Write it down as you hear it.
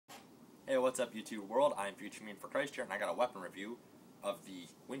Hey, what's up YouTube world? I'm Future Mean for Christ here, and I got a weapon review of the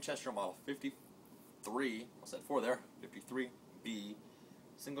Winchester Model 53, I said 4 there, 53B,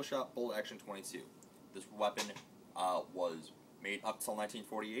 single shot bolt action 22. This weapon was made up till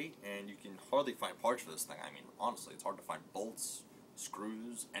 1948, and you can hardly find parts for this thing. I mean, honestly, it's hard to find bolts,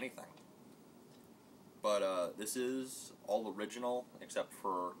 screws, anything. But this is all original, except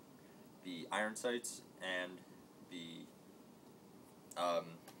for the iron sights and the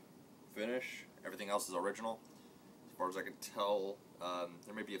finish. Everything else is original, as far as I can tell.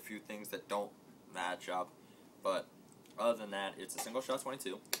 There may be a few things that don't match up, but other than that, it's a single shot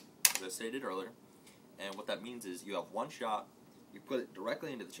 22, as I stated earlier. And what that means is you have one shot, you put it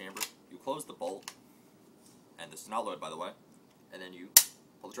directly into the chamber, you close the bolt, and this is not loaded, by the way, and then you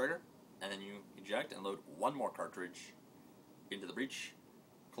pull the trigger, and then you eject and load one more cartridge into the breech,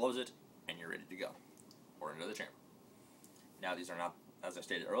 close it, and you're ready to go, or into the chamber. Now, these are not, as I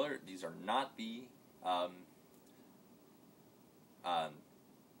stated earlier, these are not the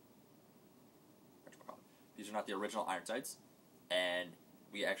these are not the original iron sights, and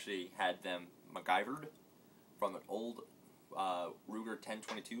we actually had them MacGyvered from an old Ruger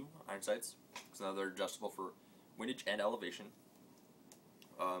 1022 iron sights. So now they're adjustable for windage and elevation.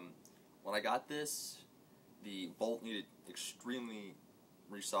 When I got this, the bolt needed extremely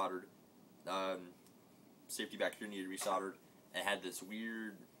resoldered. Safety back here needed resoldered. It had this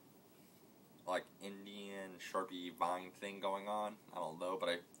weird, like, Indian Sharpie vine thing going on. I don't know, but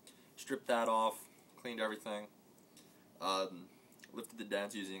I stripped that off, cleaned everything, lifted the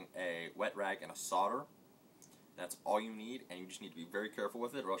dents using a wet rag and a solder. That's all you need, and you just need to be very careful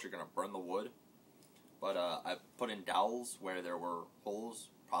with it, or else you're going to burn the wood. But I put in dowels where there were holes,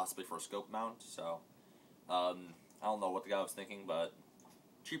 possibly for a scope mount, so I don't know what the guy was thinking, but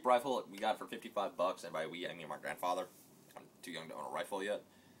cheap rifle, we got it for 55 bucks, and by we, I mean my grandfather. I'm too young to own a rifle yet.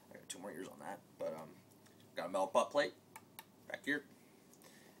 I got 2 more years on that, but got a metal butt plate back here.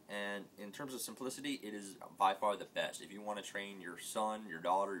 And in terms of simplicity, it is by far the best. If you want to train your son, your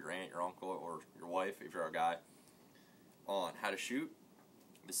daughter, your aunt, your uncle, or your wife, if you're a guy, on how to shoot,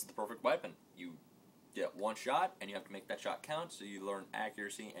 this is the perfect weapon. You get one shot, and you have to make that shot count, so you learn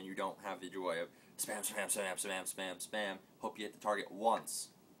accuracy, and you don't have the joy of spam, spam, spam, spam, spam, spam, hope you hit the target once.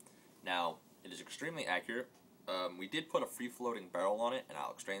 Now, it is extremely accurate. We did put a free-floating barrel on it, and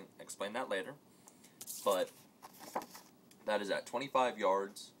I'll explain that later. But that is at 25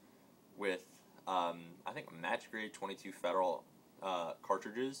 yards with, I think, match-grade 22 Federal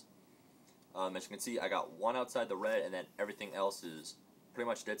cartridges. As you can see, I got one outside the red, and then everything else is pretty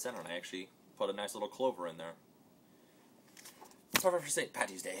much dead center, and I actually put a nice little clover in there. Sorry for St.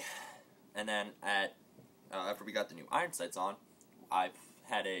 Patty's Day. And then after we got the new iron sights on, I've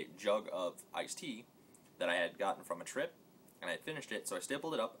had a jug of iced tea that I had gotten from a trip, and I had finished it, so I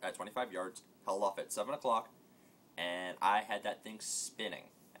stapled it up at 25 yards, held off at 7 o'clock, and I had that thing spinning.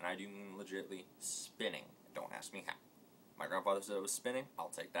 And I do mean legitimately spinning. Don't ask me how. My grandfather said it was spinning. I'll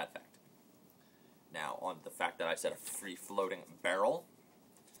take that fact. Now, on the fact that I said a free-floating barrel,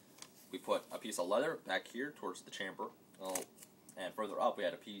 we put a piece of leather back here towards the chamber, and further up we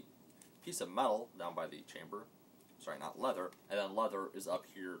had a piece of metal down by the chamber. Sorry, not leather. And then leather is up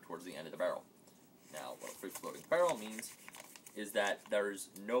here towards the end of the barrel. Now, what a free-floating barrel means is that there's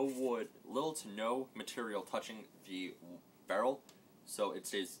no wood, little to no material touching the barrel, so it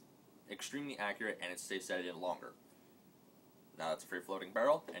stays extremely accurate and it stays set in longer. Now, that's a free-floating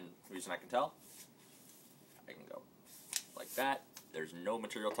barrel, and the reason I can tell, I can go like that. There's no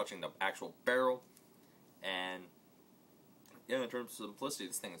material touching the actual barrel, and yeah, in terms of simplicity,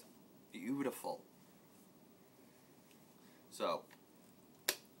 this thing is beautiful. So,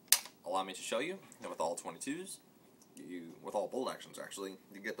 allow me to show you that with all 22s, with all bolt actions actually,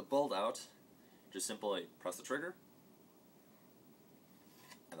 you get the bolt out, just simply press the trigger,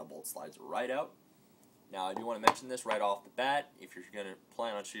 and the bolt slides right out. Now, I do want to mention this right off the bat. If you're going to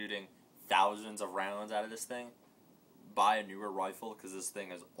plan on shooting thousands of rounds out of this thing, buy a newer rifle, because this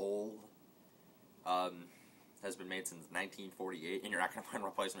thing is old. Has been made since 1948, and you're not going to find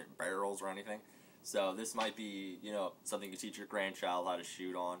replacement barrels or anything. So this might be, something you teach your grandchild how to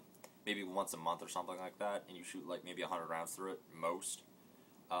shoot on, maybe once a month or something like that, and you shoot like maybe 100 rounds through it, most.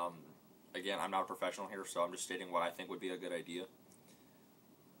 Again, I'm not a professional here, so I'm just stating what I think would be a good idea.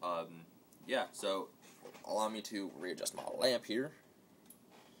 Yeah, so allow me to readjust my lamp here,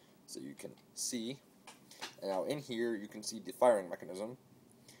 so you can see. And now in here, you can see the firing mechanism,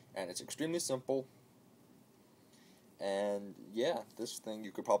 and it's extremely simple. And yeah, this thing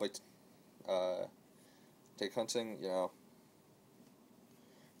you could probably take hunting,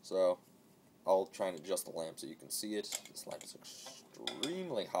 So I'll try and adjust the lamp so you can see it. This lamp is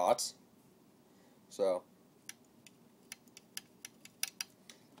extremely hot. So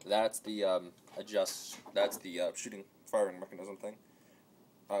that's the shooting firing mechanism thing.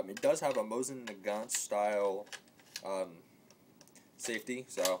 It does have a Mosin Nagant style safety,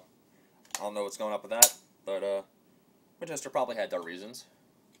 so I don't know what's going up with that, but Winchester probably had their reasons.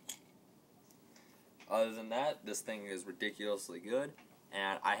 Other than that, this thing is ridiculously good,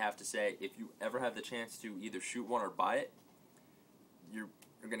 and I have to say, if you ever have the chance to either shoot one or buy it, you're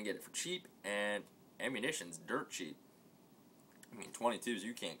going to get it for cheap, and ammunition's dirt cheap. I mean, 22s,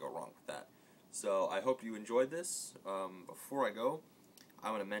 you can't go wrong with that. So I hope you enjoyed this. Before I go,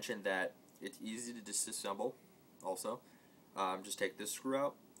 I want to mention that it's easy to disassemble also. Just take this screw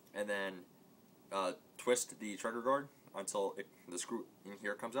out, and then twist the trigger guard until the screw in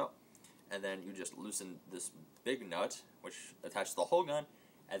here comes out. And then you just loosen this big nut, which attaches the whole gun,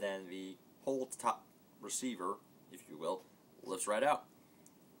 and then the whole top receiver, if you will, lifts right out.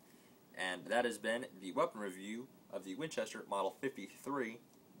 And that has been the weapon review of the Winchester Model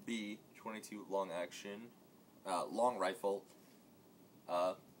 53B 22 long rifle,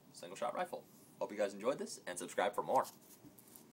 single shot rifle. Hope you guys enjoyed this, and subscribe for more.